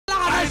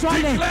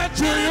declare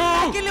to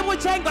you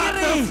that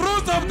the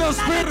fruit of the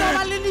Spirit,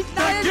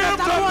 the gift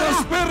of the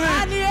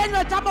Spirit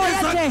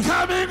is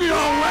coming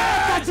your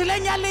way.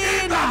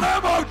 In the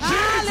name of Jesus. I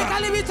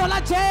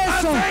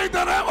say in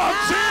the name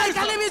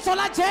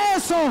of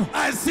Jesus.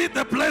 I see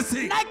the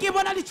blessing.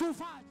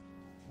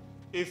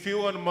 If you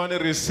want money,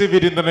 receive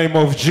it in the name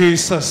of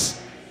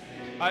Jesus.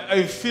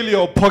 I fill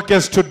your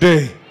pockets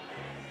today.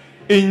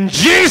 In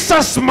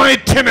Jesus'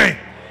 mighty name.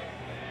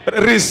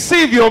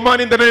 Receive your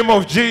money in the name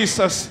of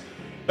Jesus.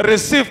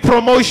 Receive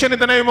promotion in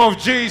the name of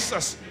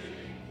Jesus.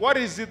 What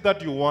is it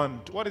that you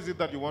want? What is it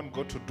that you want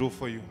God to do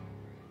for you?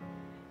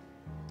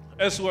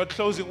 As we are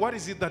closing, what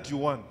is it that you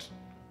want?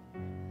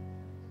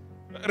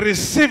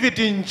 Receive it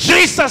in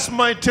Jesus'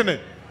 mighty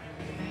name.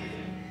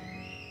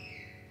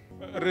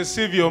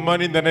 Receive your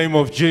money in the name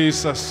of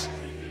Jesus.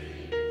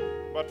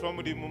 But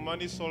family,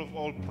 money solves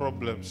all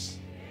problems.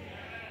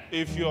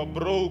 If you are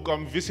broke,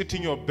 I'm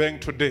visiting your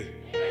bank today.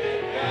 Hey,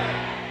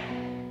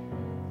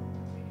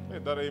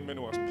 that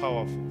amen was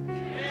powerful.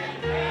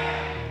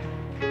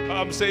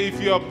 I'm saying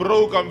if you are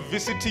broke, I'm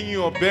visiting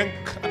your bank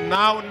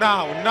now.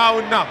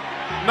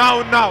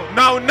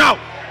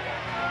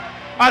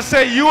 I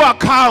say you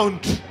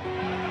account.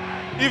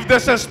 If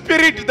there's a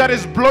spirit that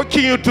is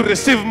blocking you to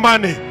receive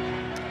money,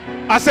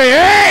 I say,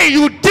 hey,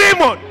 you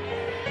demon,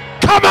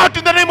 come out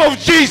in the name of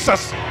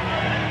Jesus.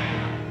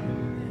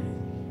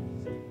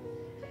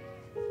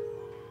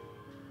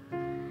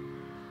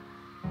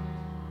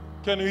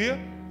 Can you hear?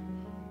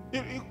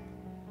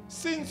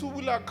 Since we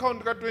will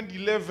account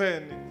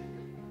 2011,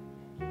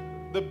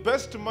 the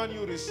best money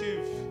you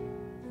receive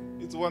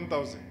is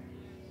 1,000.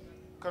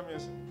 Come here,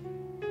 sir.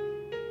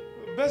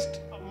 The best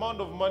amount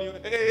of money.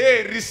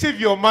 Hey, receive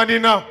your money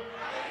now.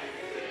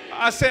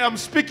 I say, I'm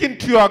speaking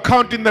to your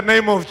account in the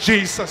name of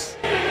Jesus.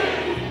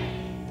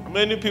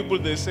 Many people,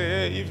 they say,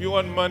 hey, if you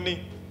want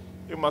money,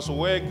 you must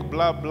work,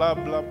 blah, blah,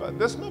 blah, blah.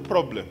 There's no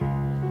problem.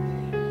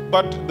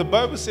 But the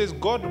Bible says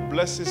God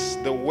blesses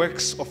the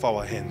works of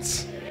our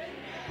hands.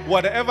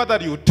 Whatever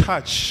that you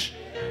touch,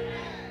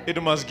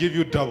 it must give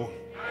you double.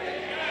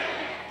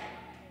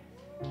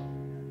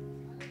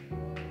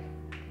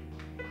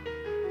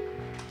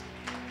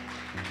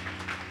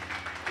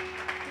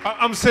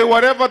 I'm saying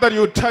whatever that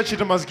you touch,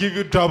 it must give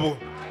you double.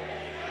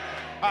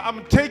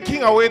 I'm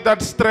taking away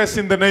that stress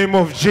in the name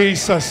of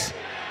Jesus.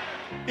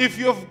 If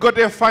you've got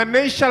a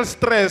financial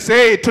stress,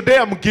 hey, today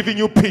I'm giving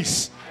you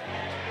peace.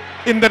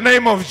 In the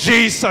name of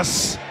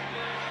Jesus.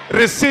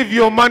 Receive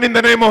your money in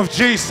the name of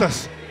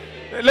Jesus.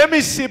 Let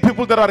me see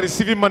people that are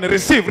receiving money.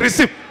 Receive.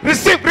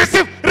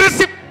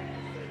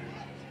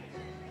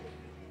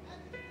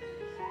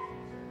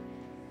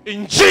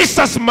 In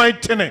Jesus'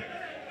 mighty name.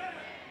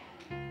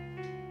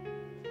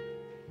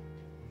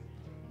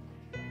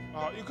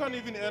 You can't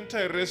even enter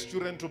a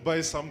restaurant to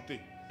buy something.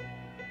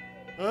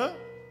 Huh?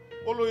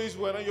 Always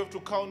when you have to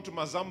count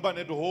mazamba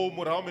at home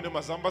or how many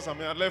mazambas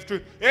are left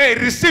to. Hey,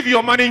 receive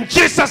your money in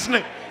Jesus'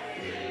 name.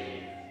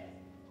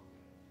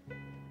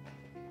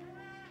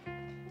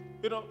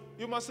 You know,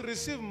 you must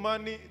receive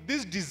money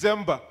this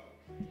December.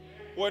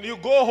 When you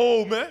go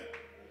home,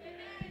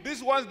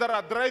 these ones that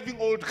are driving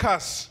old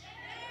cars.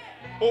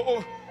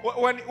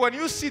 When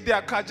you see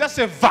their car, just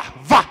say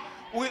va.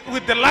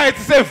 With the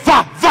lights, say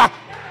va.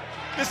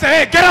 They say,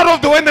 hey, get out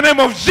of the way in the name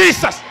of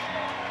Jesus.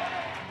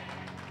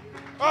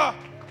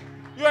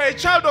 You are a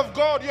child of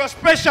God. You are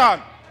special.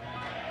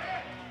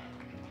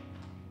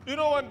 You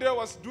know, one day I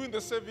was doing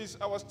the service.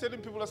 I was telling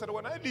people, I said,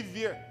 when I live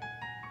here,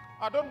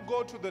 I don't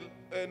go to the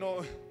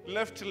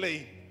left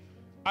lane.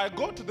 I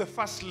go to the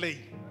first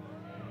lane.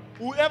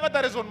 Whoever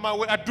that is on my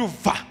way, I do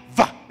va.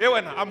 Hey,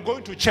 when I'm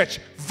going to church,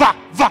 va.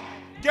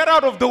 Get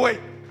out of the way.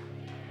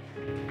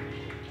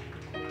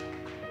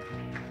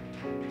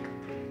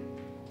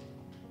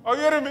 Are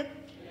you hearing me?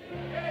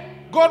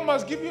 God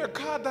must give you a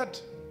car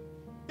that,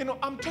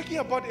 I'm talking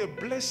about a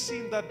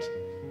blessing that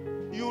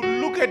you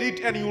look at it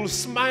and you'll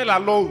smile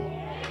alone.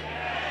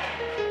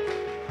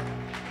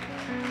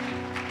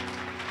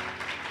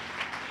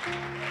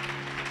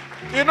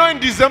 In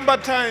December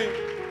time,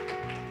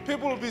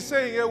 people will be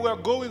saying, yeah, we're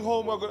going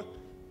home.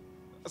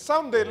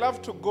 Some they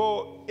love to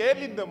go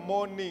early in the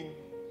morning,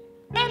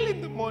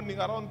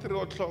 around 3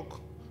 o'clock,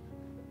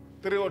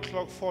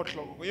 4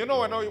 o'clock. You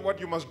know what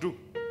you must do?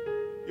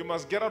 You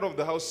must get out of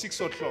the house 6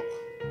 o'clock.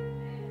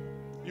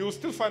 You will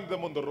still find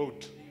them on the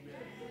road.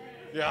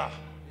 Yeah.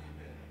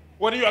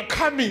 When you are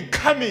coming,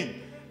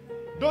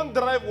 don't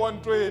drive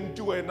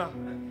 120 now.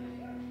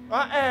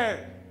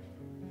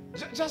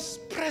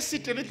 Just press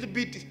it a little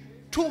bit,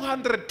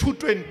 200,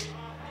 220.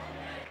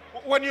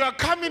 When you are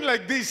coming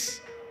like this,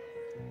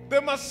 they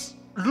must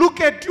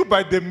look at you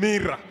by the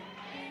mirror.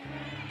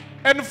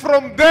 And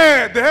from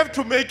there, they have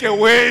to make a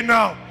way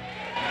now.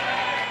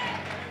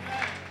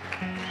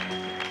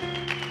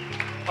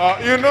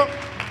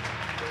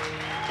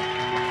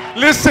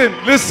 Listen.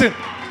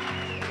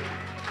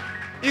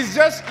 It's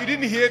just, you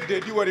didn't hear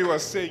Daddy what he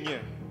was saying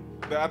here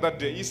the other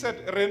day. He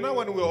said, Rena,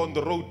 when we're on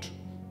the road,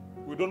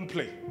 we don't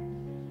play.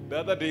 The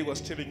other day he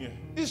was telling you,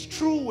 it's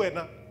true,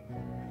 Rena.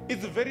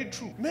 It's very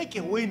true. Make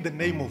a way in the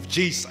name of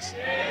Jesus.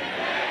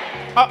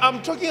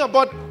 I'm talking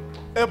about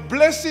a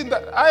blessing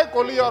that I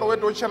call you or when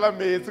chala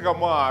me it's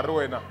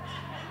kama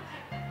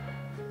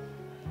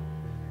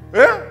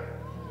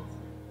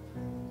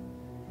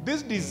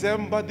This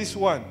December, this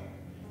one,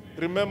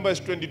 remember it's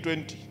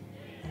 2020.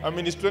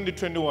 It's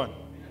 2021.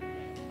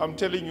 I'm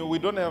telling you, we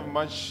don't have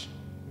much.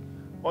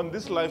 On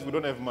this life, we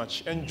don't have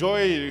much.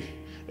 Enjoy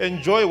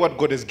what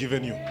God has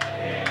given you.